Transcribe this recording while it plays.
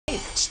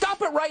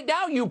it right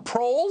now, you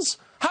proles!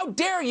 How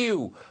dare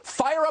you!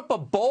 Fire up a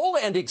bowl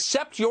and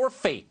accept your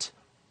fate.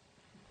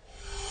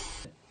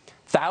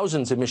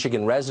 Thousands of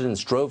Michigan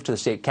residents drove to the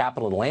state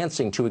capitol in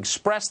Lansing to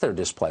express their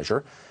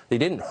displeasure. They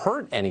didn't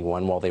hurt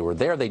anyone while they were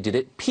there. They did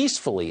it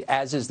peacefully,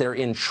 as is their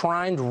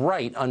enshrined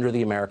right under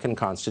the American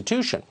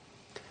Constitution.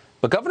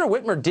 But Governor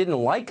Whitmer didn't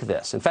like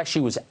this. In fact,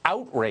 she was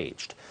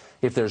outraged.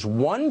 If there's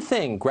one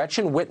thing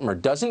Gretchen Whitmer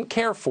doesn't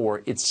care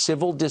for, it's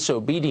civil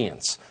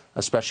disobedience,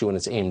 especially when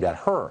it's aimed at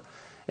her.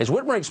 As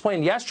Whitmer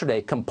explained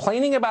yesterday,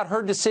 complaining about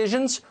her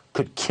decisions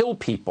could kill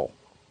people.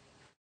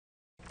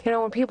 You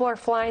know, when people are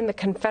flying the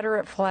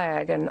Confederate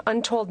flag and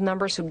untold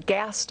numbers who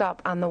gassed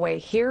up on the way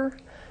here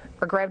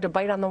or grabbed a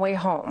bite on the way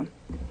home,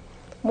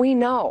 we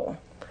know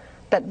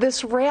that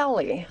this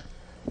rally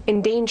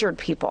endangered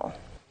people.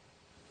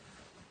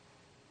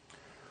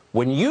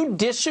 When you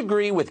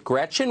disagree with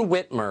Gretchen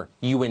Whitmer,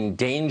 you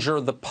endanger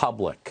the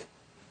public.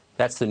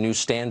 That's the new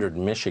standard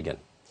in Michigan.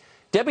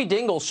 Debbie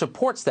Dingell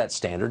supports that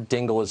standard.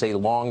 Dingell is a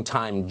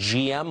longtime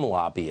GM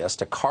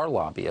lobbyist, a car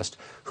lobbyist,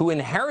 who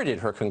inherited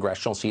her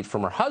congressional seat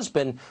from her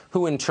husband,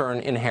 who in turn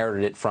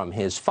inherited it from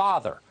his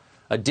father.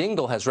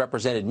 Dingell has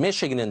represented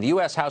Michigan in the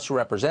U.S. House of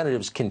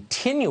Representatives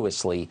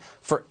continuously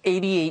for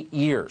 88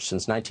 years,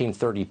 since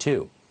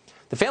 1932.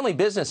 The family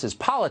business is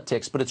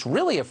politics, but it's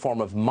really a form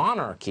of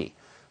monarchy.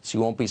 So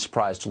you won't be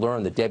surprised to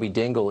learn that Debbie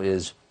Dingell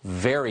is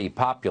very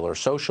popular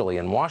socially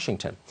in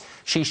Washington.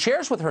 She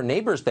shares with her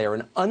neighbors there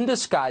an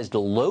undisguised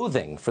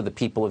loathing for the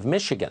people of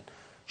Michigan.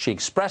 She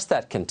expressed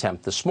that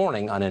contempt this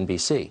morning on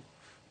NBC.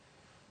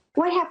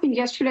 What happened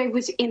yesterday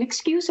was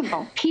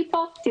inexcusable.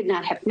 People did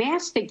not have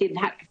masks, they did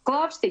not have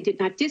gloves, they did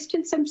not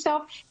distance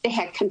themselves, they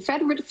had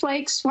Confederate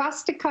flags,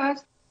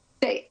 swastikas,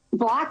 they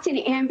blocked an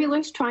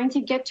ambulance trying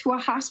to get to a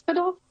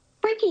hospital.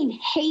 Bringing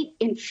hate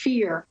and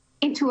fear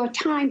into a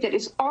time that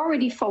is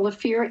already full of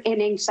fear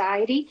and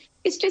anxiety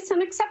is just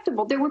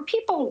unacceptable. There were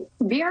people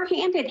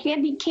barehanded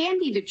handing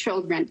candy to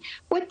children.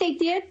 What they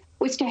did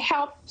was to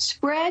help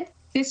spread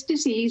this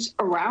disease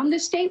around the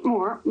state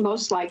more,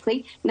 most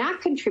likely,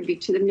 not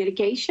contribute to the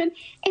mitigation,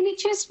 and it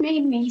just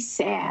made me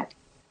sad.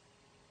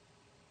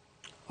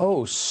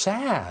 Oh,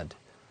 sad.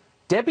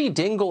 Debbie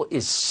Dingell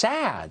is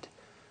sad.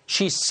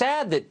 She's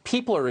sad that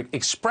people are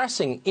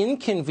expressing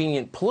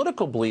inconvenient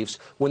political beliefs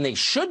when they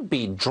should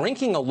be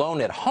drinking alone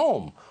at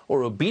home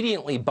or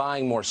obediently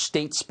buying more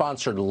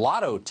state-sponsored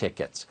lotto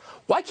tickets.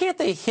 Why can't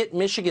they hit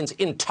Michigan's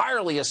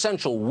entirely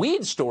essential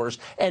weed stores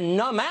and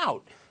numb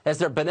out as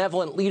their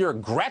benevolent leader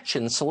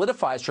Gretchen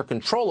solidifies her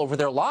control over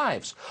their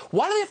lives?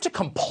 Why do they have to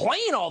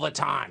complain all the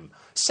time?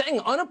 Saying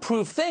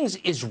unapproved things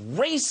is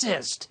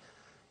racist.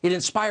 It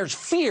inspires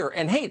fear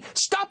and hate.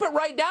 Stop it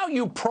right now,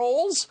 you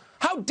proles!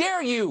 How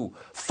dare you!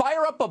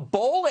 Fire up a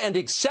bowl and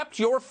accept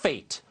your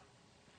fate.